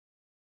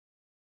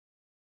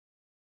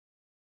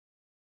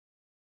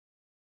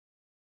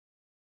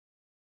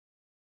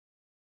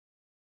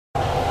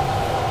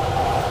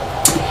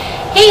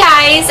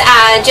guys,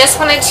 just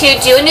wanted to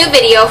do a new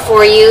video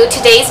for you.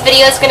 Today's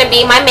video is going to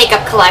be my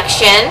makeup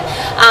collection.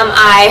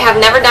 I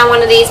have never done one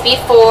of these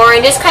before,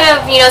 and just kind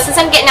of, you know, since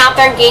I'm getting out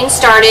there and getting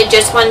started,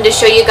 just wanted to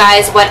show you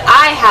guys what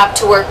I have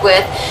to work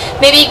with.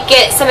 Maybe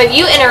get some of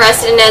you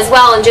interested in as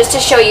well, and just to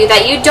show you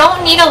that you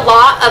don't need a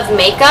lot of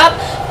makeup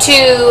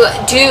to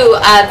do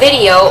a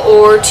video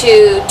or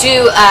to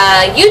do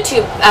a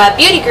YouTube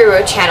beauty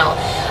guru channel.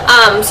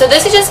 So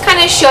this is just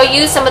kind of show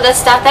you some of the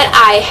stuff that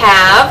I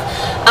have.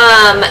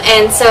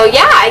 And so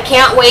yeah, I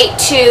can't wait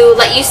to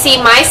let you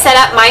see my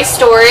setup, my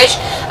storage.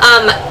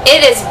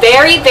 It is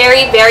very,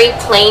 very, very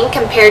plain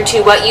compared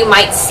to what you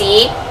might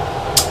see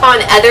on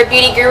other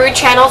beauty guru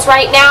channels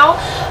right now.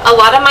 A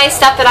lot of my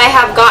stuff that I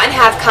have gotten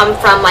have come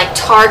from like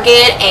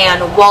Target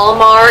and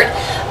Walmart.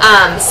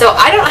 So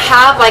I don't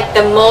have like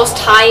the most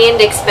high-end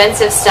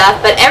expensive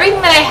stuff, but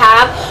everything that I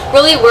have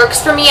really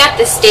works for me at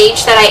the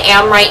stage that I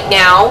am right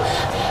now.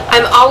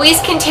 I'm always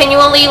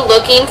continually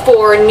looking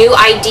for new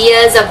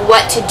ideas of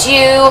what to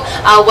do,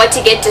 what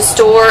to get to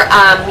store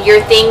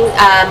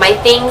my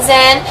things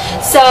in.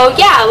 So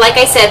yeah,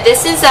 like I said,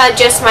 this is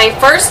just my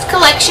first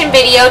collection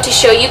video to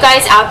show you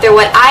guys out there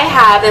what I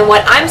have and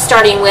what I'm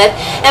starting with,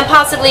 and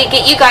possibly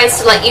get you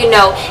guys to let you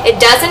know it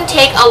doesn't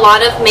take a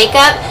lot of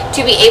makeup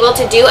to be able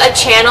to do a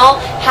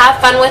channel, have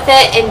fun with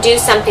it, and do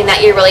something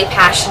that you're really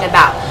passionate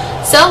about.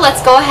 So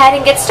let's go ahead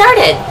and get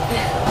started.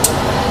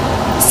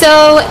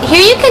 So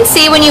here you can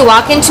see when you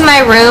walk into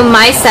my room,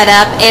 my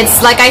setup. It's,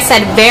 like I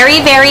said,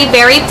 very, very,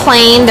 very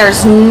plain.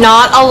 There's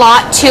not a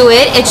lot to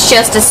it. It's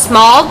just a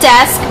small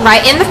desk right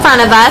in the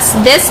front of us.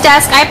 This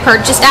desk I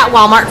purchased at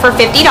Walmart for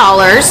 $50.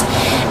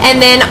 And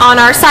then on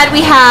our side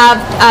we have,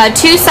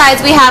 two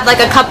sides we have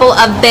like a couple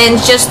of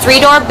bins, just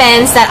 3-door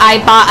bins that I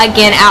bought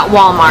again at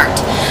Walmart.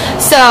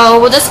 So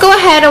we'll just go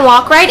ahead and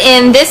walk right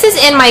in. This is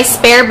in my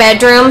spare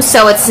bedroom,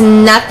 so it's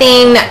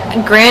nothing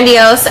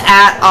grandiose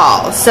at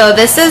all. So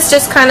this is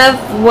just kind of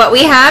what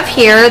we have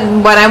here,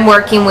 what I'm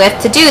working with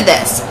to do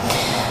this.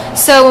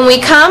 So when we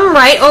come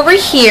right over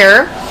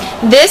here,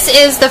 this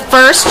is the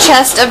first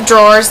chest of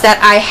drawers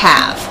that I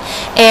have.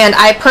 And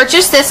I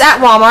purchased this at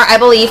Walmart, I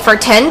believe, for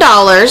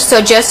 $10.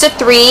 So just a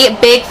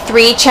big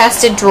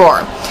three-chested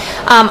drawer.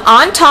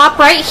 On top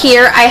right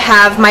here, I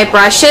have my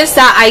brushes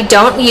that I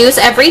don't use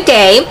every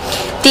day.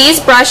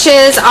 These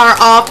brushes are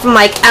all from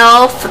like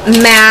e.l.f.,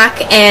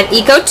 MAC, and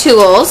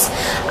EcoTools.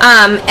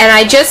 And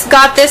I just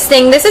got this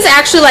thing. This is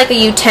actually like a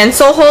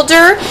utensil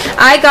holder.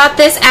 I got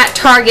this at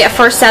Target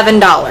for $7.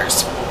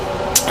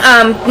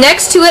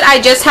 Next to it, I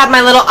just have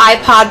my little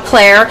iPod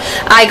player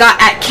I got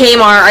at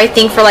Kmart, I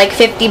think for like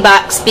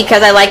 $50,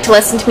 because I like to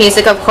listen to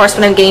music, of course,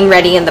 when I'm getting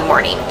ready in the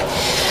morning.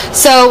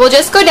 So we'll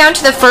just go down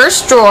to the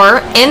first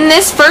drawer. In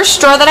this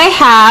first drawer that I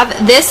have,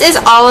 this is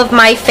all of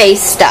my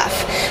face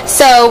stuff.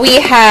 So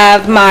we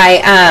have my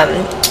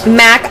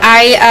MAC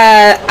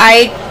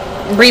eye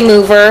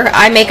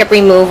makeup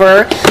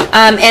remover,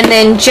 and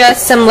then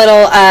just some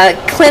little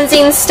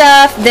cleansing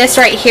stuff. This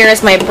right here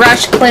is my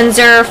brush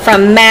cleanser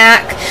from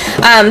MAC.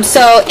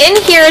 So in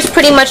here is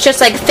pretty much just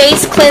like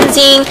face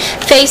cleansing,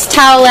 face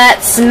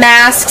towelettes,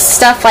 masks,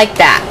 stuff like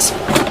that.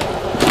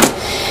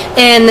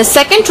 In the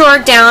second drawer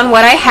down,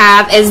 what I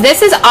have is,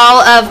 this is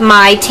all of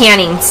my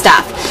tanning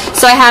stuff.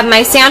 So I have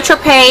my Saint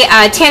Tropez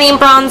tanning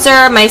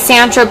bronzer, my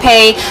Saint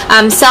Tropez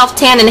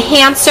self-tan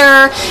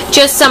enhancer,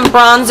 just some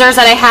bronzers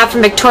that I have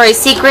from Victoria's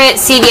Secret,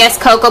 CVS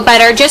Cocoa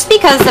Butter, just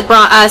because the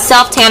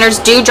self-tanners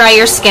do dry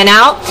your skin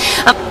out.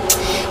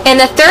 In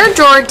the third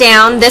drawer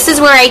down, this is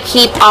where I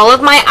keep all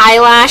of my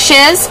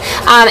eyelashes,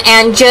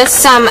 and just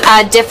some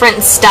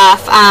different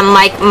stuff,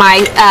 like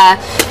my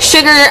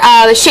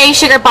Shea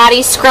Sugar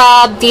Body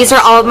Scrub. These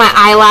are all of my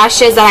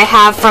eyelashes that I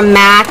have from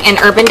MAC and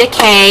Urban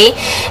Decay.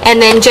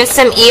 And then just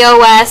some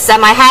EOS.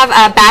 I have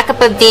a backup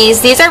of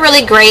these. These are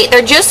really great.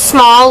 They're just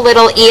small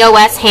little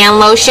EOS hand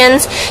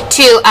lotions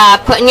to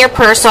put in your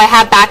purse, so I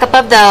have backup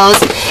of those.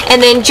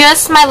 And then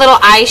just my little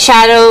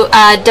eyeshadow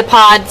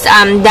depods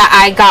that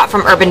I got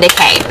from Urban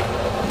Decay.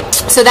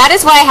 So that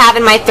is what I have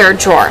in my third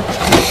drawer.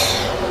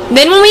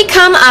 Then when we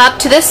come up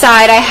to the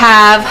side, I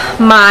have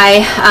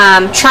my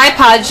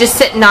tripod just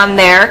sitting on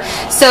there.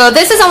 So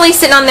this is only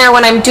sitting on there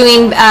when I'm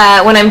doing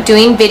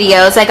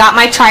videos. I got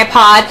my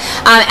tripod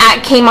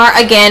at Kmart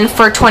again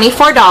for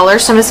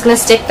 $24. So I'm just going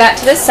to stick that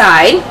to the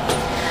side.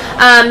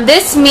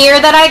 This mirror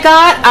that I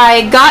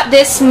got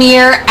this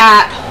mirror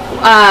at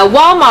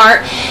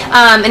Walmart,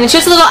 and it's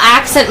just a little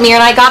accent mirror,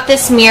 and I got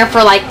this mirror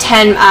for like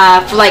 $10.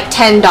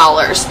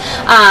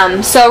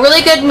 So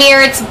really good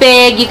mirror. It's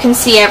big. You can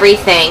see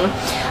everything.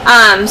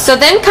 So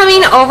then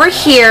coming over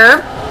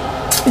here,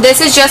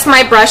 this is just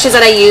my brushes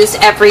that I use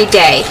every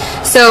day.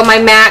 So my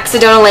MAC,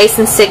 Sedona Lace,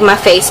 and Sigma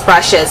face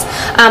brushes.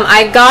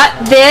 I got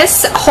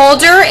this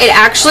holder.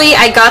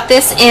 I got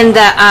this in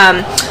the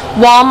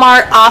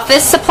Walmart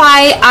office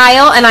supply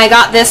aisle, and I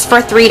got this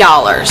for $3.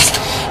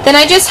 Then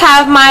I just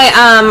have my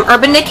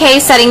Urban Decay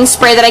setting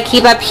spray that I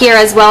keep up here,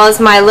 as well as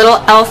my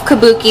little e.l.f.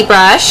 Kabuki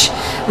brush.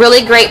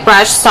 Really great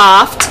brush,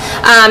 soft.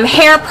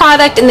 Hair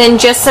product, and then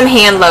just some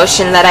hand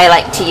lotion that I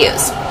like to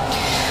use.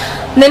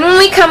 Then when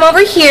we come over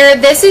here,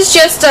 this is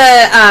just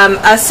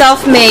a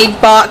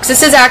self-made box.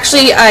 This is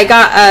actually, I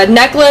got a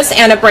necklace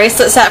and a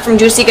bracelet set from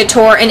Juicy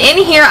Couture, and in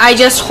here I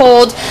just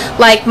hold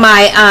like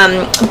my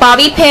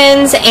bobby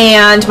pins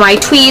and my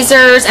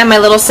tweezers and my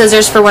little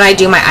scissors for when I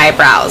do my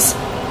eyebrows.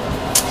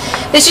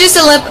 This is just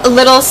a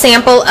little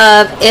sample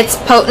of It's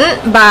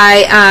Potent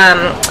by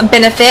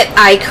Benefit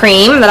Eye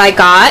Cream that I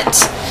got.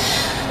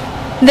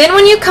 Then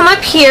when you come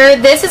up here,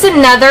 this is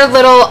another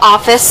little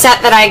office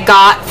set that I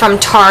got from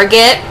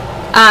Target.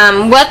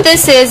 What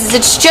this is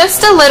it's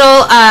just a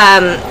little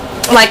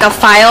like a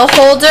file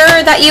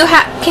holder that you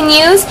can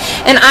use,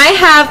 and I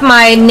have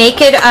my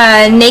Naked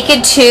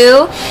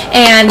 2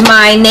 and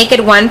my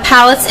Naked 1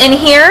 palettes in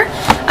here,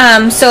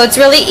 so it's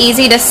really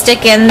easy to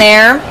stick in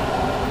there.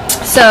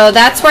 So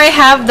that's where I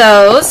have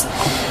those.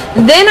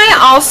 Then I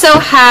also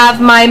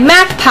have my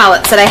MAC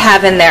palettes that I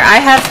have in there.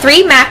 I have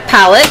 3 MAC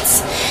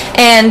palettes,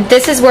 and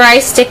this is where I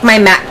stick my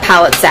MAC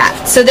palettes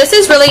at. So this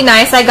is really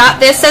nice. I got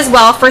this as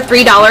well for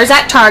 $3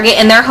 at Target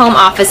in their home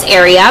office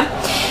area.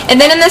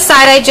 And then in the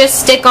side I just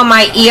stick on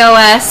my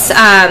EOS,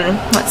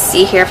 let's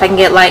see here if I can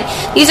get light.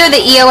 These are the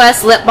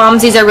EOS lip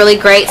balms. These are really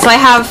great. So I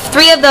have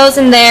 3 of those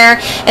in there,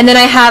 and then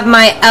I have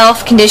my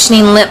e.l.f.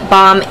 conditioning lip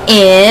balm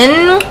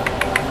in,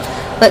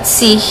 let's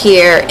see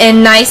here,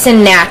 in Nice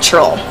and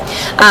Natural.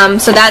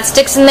 So that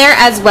sticks in there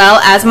as well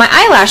as my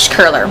eyelash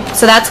curler.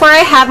 So that's where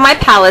I have my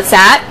palettes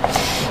at.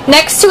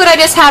 Next to it I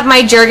just have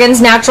my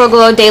Jergens Natural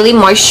Glow Daily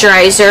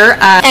Moisturizer,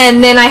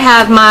 and then I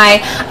have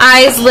my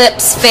Eyes,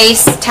 Lips,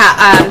 Face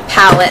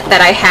palette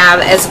that I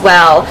have as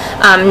well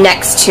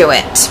next to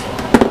it.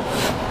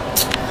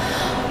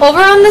 Over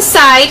on the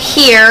side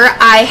here,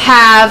 I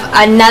have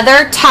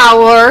another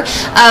tower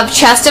of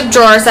chest of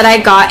drawers that I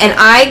got, and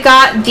I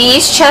got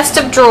these chest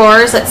of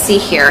drawers, let's see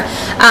here,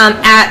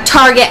 at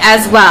Target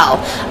as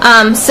well.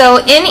 So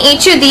in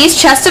each of these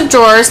chest of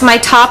drawers, my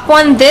top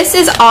one, this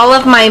is all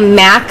of my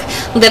MAC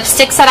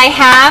lipsticks that I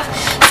have.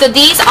 So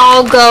these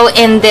all go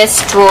in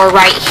this drawer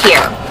right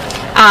here.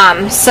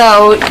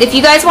 So if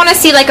you guys want to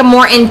see like a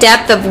more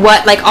in-depth of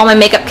what like all my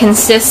makeup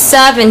consists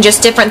of and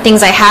just different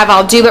things I have,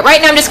 I'll do. But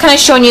right now I'm just kind of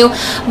showing you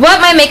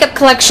what my makeup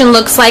collection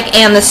looks like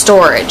and the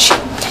storage.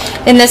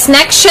 In this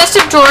next chest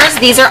of drawers,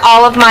 these are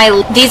all of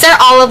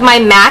my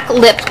MAC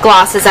lip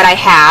glosses that I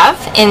have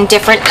in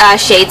different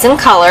shades and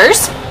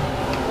colors.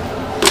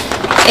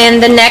 In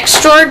the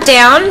next drawer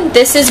down,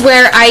 this is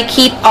where I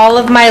keep all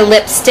of my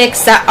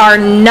lipsticks that are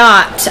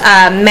not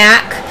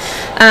MAC.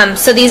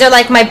 So these are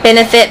like my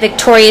Benefit,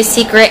 Victoria's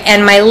Secret,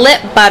 and my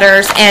lip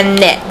butters and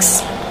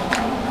NYX.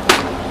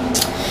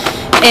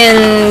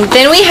 And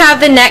then we have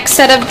the next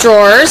set of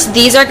drawers.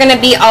 These are going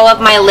to be all of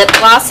my lip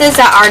glosses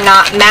that are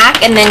not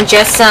MAC, and then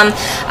just some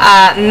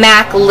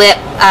MAC lip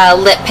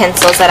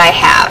pencils that I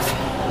have.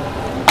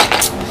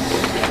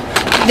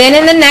 Then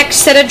in the next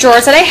set of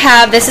drawers that I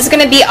have, this is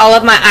going to be all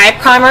of my eye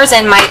primers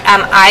and my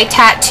eye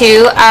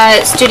tattoo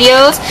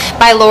studios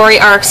by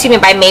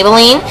by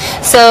Maybelline.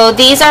 So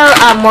these are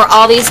where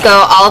all these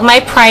go. All of my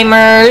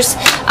primers.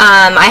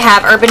 I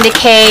have Urban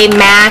Decay,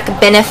 MAC,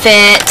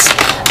 Benefit,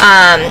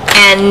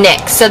 and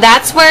NYX. So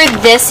that's where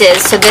this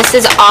is. So this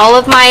is all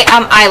of my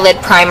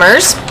eyelid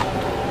primers.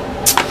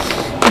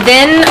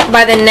 Then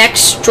by the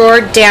next drawer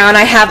down,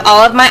 I have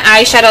all of my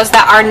eyeshadows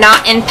that are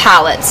not in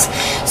palettes.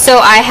 So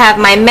I have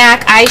my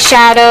MAC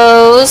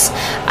eyeshadows,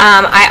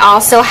 I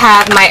also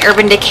have my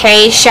Urban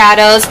Decay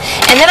shadows,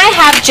 and then I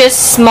have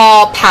just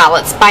small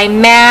palettes by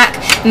MAC,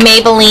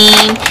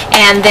 Maybelline,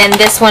 and then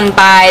this one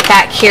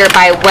back here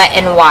by Wet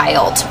n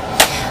Wild.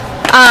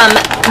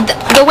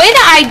 The way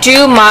that I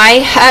do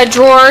my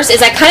drawers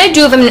is I kind of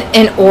do them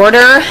in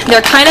order.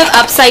 They're kind of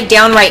upside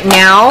down right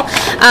now,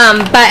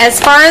 but as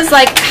far as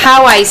like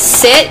how I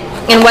sit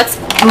and what's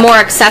more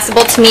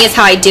accessible to me is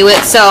how I do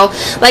it. So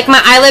like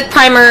my eyelid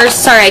primers,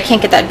 sorry I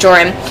can't get that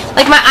drawer in.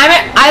 Like my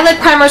eyelid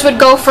primers would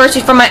go first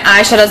before my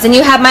eyeshadows. Then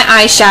you have my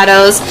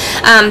eyeshadows.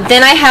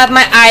 Then I have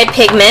my eye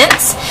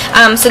pigments.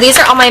 So these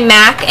are all my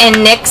MAC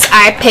and NYX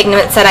eye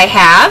pigments that I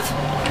have.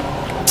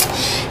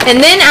 And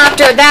then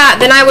after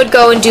that, then I would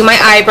go and do my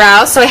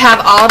eyebrows. So I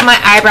have all of my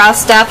eyebrow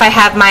stuff. I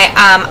have my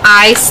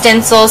eye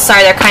stencils.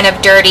 Sorry, they're kind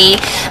of dirty.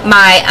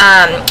 My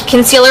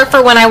concealer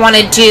for when I want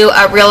to do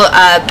a real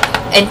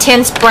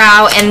intense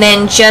brow. And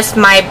then just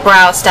my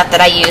brow stuff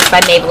that I use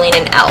by Maybelline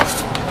and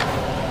e.l.f.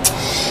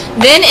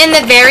 Then in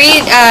the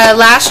very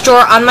last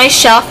drawer on my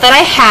shelf that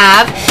I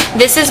have,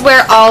 this is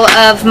where all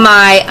of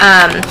my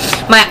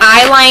my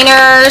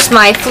eyeliners,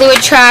 my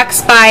Fluid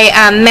Tracks by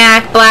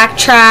MAC, Black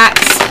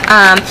Tracks,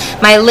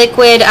 my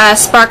liquid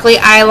sparkly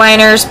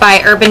eyeliners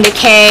by Urban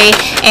Decay,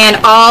 and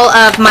all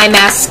of my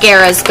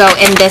mascaras go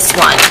in this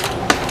one.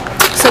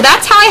 So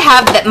that's how I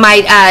have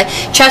my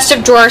chest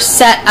of drawers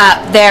set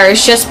up there,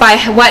 is just by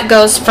what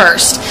goes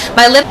first.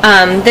 My lip,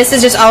 this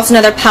is just also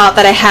another palette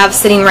that I have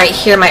sitting right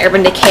here, my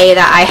Urban Decay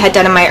that I had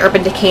done in my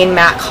Urban Decay and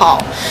MAC haul.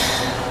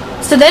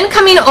 So then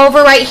coming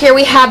over right here,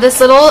 we have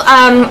this little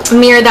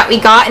mirror that we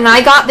got, and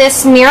I got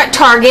this mirror at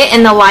Target,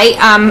 and the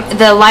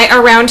light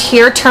around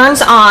here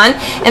turns on,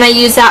 and I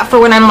use that for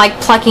when I'm like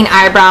plucking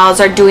eyebrows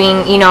or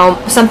doing, you know,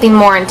 something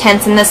more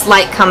intense, and this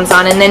light comes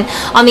on. And then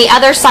on the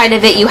other side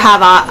of it, you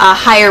have a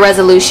higher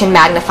resolution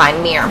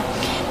magnifying mirror.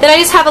 Then I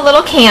just have a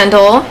little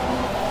candle.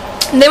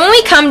 Then when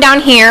we come down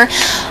here,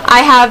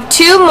 I have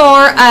two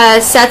more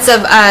sets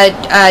of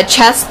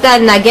chests.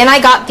 Then again,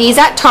 I got these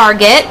at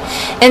Target.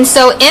 And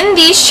so in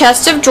these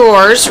chest of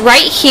drawers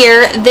right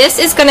here, this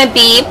is going to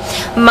be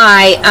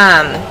my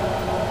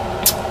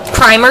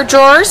primer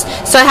drawers.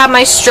 So I have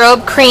my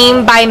Strobe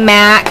Cream by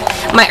MAC,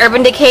 my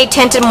Urban Decay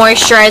Tinted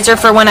Moisturizer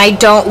for when I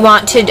don't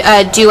want to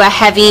do a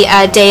heavy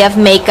day of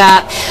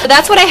makeup. So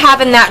that's what I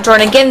have in that drawer.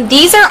 And again,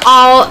 these are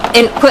all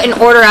put in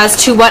order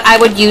as to what I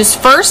would use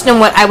first and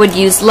what I would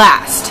use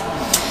last.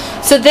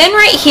 So then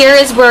right here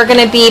is where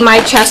going to be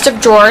my chest of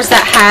drawers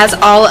that has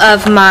all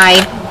of my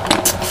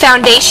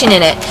foundation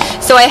in it.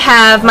 So I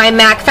have my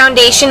MAC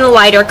foundation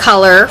lighter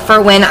color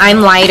for when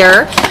I'm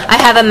lighter. I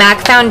have a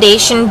MAC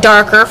foundation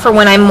darker for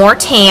when I'm more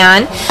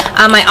tan.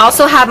 I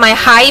also have my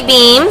high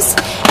beams,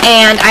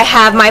 and I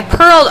have my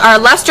pearl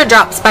or luster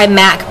drops by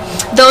MAC.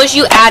 Those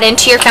you add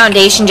into your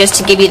foundation just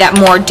to give you that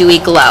more dewy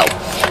glow.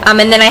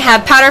 And then I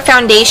have powder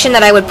foundation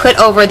that I would put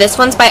over. This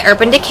one's by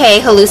Urban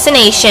Decay,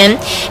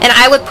 Hallucination, and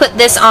I would put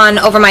this on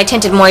over my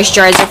tinted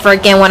moisturizer for,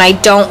 again, when I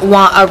don't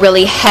want a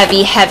really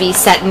heavy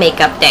set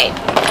makeup day.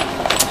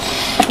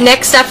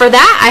 Next up for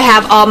that, I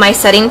have all my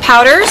setting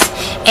powders,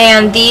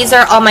 and these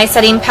are all my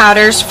setting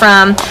powders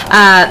from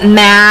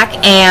MAC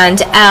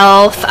and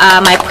e.l.f.,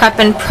 my Prep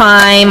and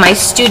Prime, my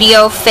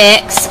Studio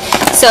Fix.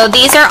 So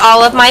these are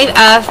all of my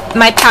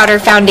my powder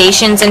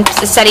foundations and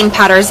setting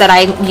powders that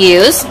I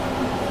use.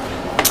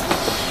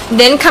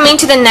 Then coming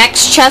to the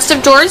next chest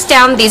of drawers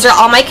down, these are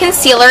all my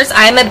concealers.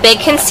 I'm a big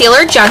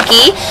concealer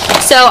junkie.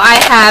 So I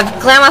have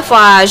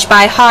Glamouflage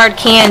by Hard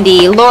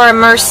Candy, Laura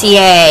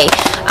Mercier,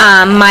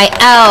 my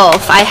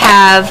e.l.f. I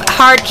have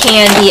Hard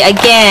Candy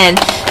again.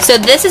 So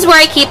this is where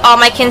I keep all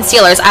my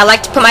concealers. I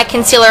like to put my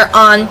concealer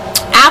on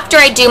after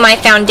I do my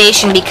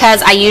foundation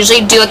because I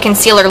usually do a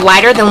concealer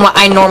lighter than what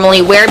I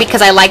normally wear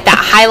because I like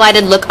that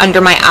highlighted look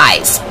under my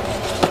eyes.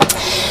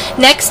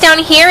 Next down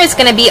here is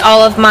going to be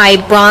all of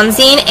my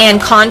bronzing and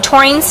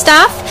contouring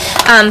stuff.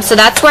 So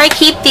that's where I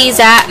keep these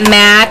at.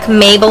 MAC,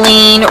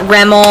 Maybelline,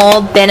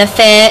 Rimmel,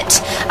 Benefit.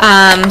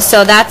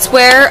 So that's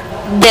where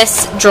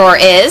this drawer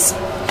is.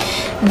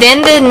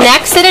 Then the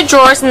next set of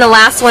drawers and the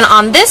last one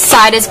on this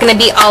side is going to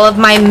be all of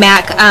my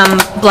MAC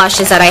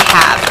blushes that I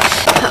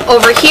have.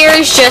 Over here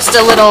is just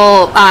a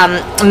little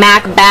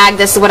MAC bag.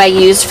 This is what I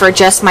use for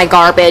just my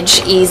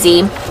garbage,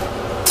 easy.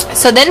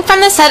 So then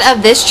from the set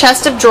of this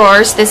chest of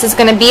drawers, this is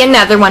going to be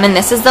another one, and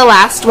this is the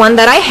last one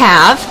that I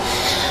have.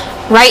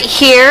 Right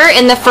here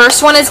in the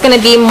first one is going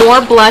to be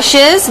more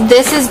blushes.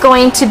 This is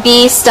going to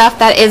be stuff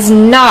that is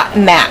not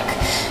MAC.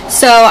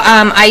 So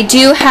I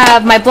do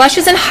have my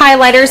blushes and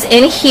highlighters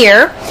in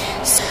here.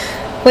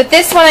 With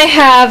this one I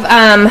have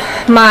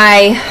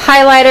my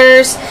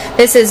highlighters.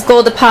 This is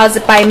Gold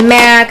Deposit by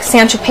MAC,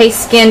 Saint Tropez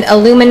Skin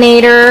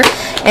Illuminator,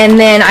 and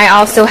then I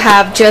also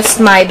have just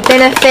my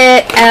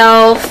Benefit,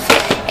 e.l.f.,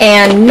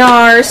 and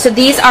NARS. So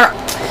these are,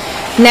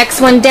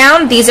 next one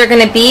down, these are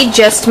going to be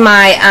just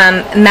my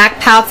MAC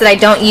palettes that I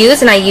don't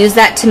use, and I use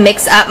that to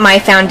mix up my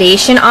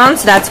foundation on,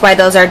 so that's why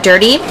those are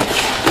dirty.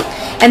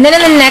 And then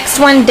in the next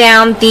one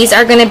down, these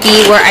are going to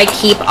be where I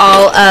keep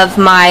all of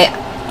my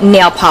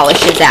nail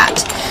polishes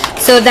at.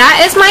 So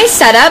that is my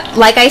setup.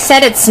 Like I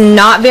said, it's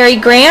not very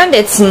grand,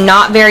 it's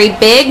not very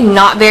big,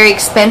 not very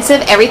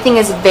expensive. Everything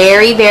is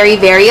very, very,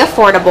 very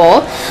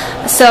affordable.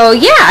 So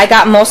yeah, I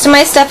got most of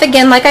my stuff,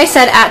 again, like I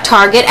said, at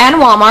Target and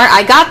Walmart.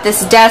 I got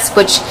this desk,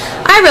 which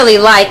I really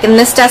like, and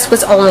this desk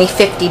was only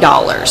 $50.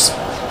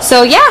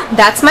 So yeah,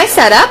 that's my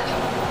setup.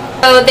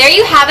 So there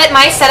you have it,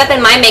 my setup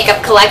and my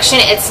makeup collection.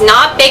 It's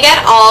not big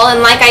at all,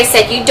 and like I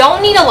said, you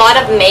don't need a lot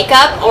of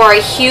makeup or a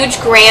huge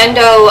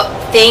grando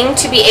thing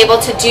to be able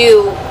to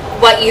do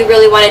what you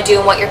really want to do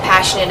and what you're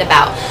passionate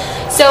about.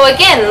 So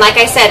again, like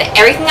I said,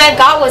 everything I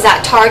got was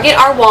at Target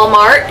or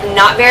Walmart,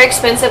 not very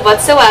expensive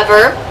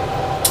whatsoever.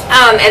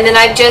 And then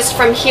I've just,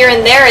 from here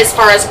and there, as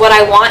far as what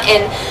I want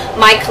in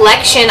my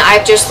collection,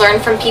 I've just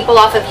learned from people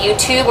off of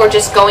YouTube or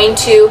just going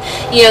to,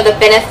 you know, the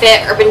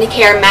Benefit, Urban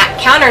Decay, or MAC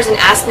counters and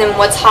asking them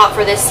what's hot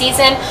for this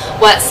season,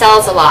 what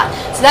sells a lot.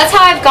 So that's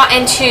how I've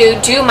gotten to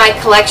do my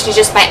collection,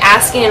 just by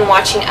asking and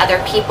watching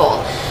other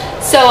people.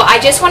 So I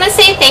just want to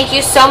say thank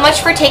you so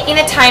much for taking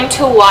the time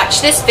to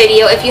watch this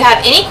video. If you have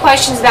any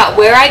questions about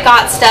where I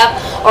got stuff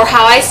or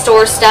how I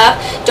store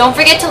stuff, don't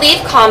forget to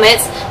leave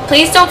comments.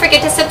 Please don't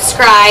forget to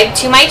subscribe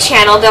to my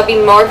channel. There'll be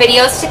more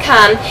videos to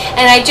come.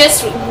 And I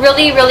just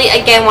really, really,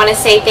 again, want to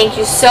say thank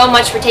you so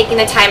much for taking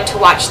the time to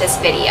watch this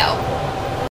video.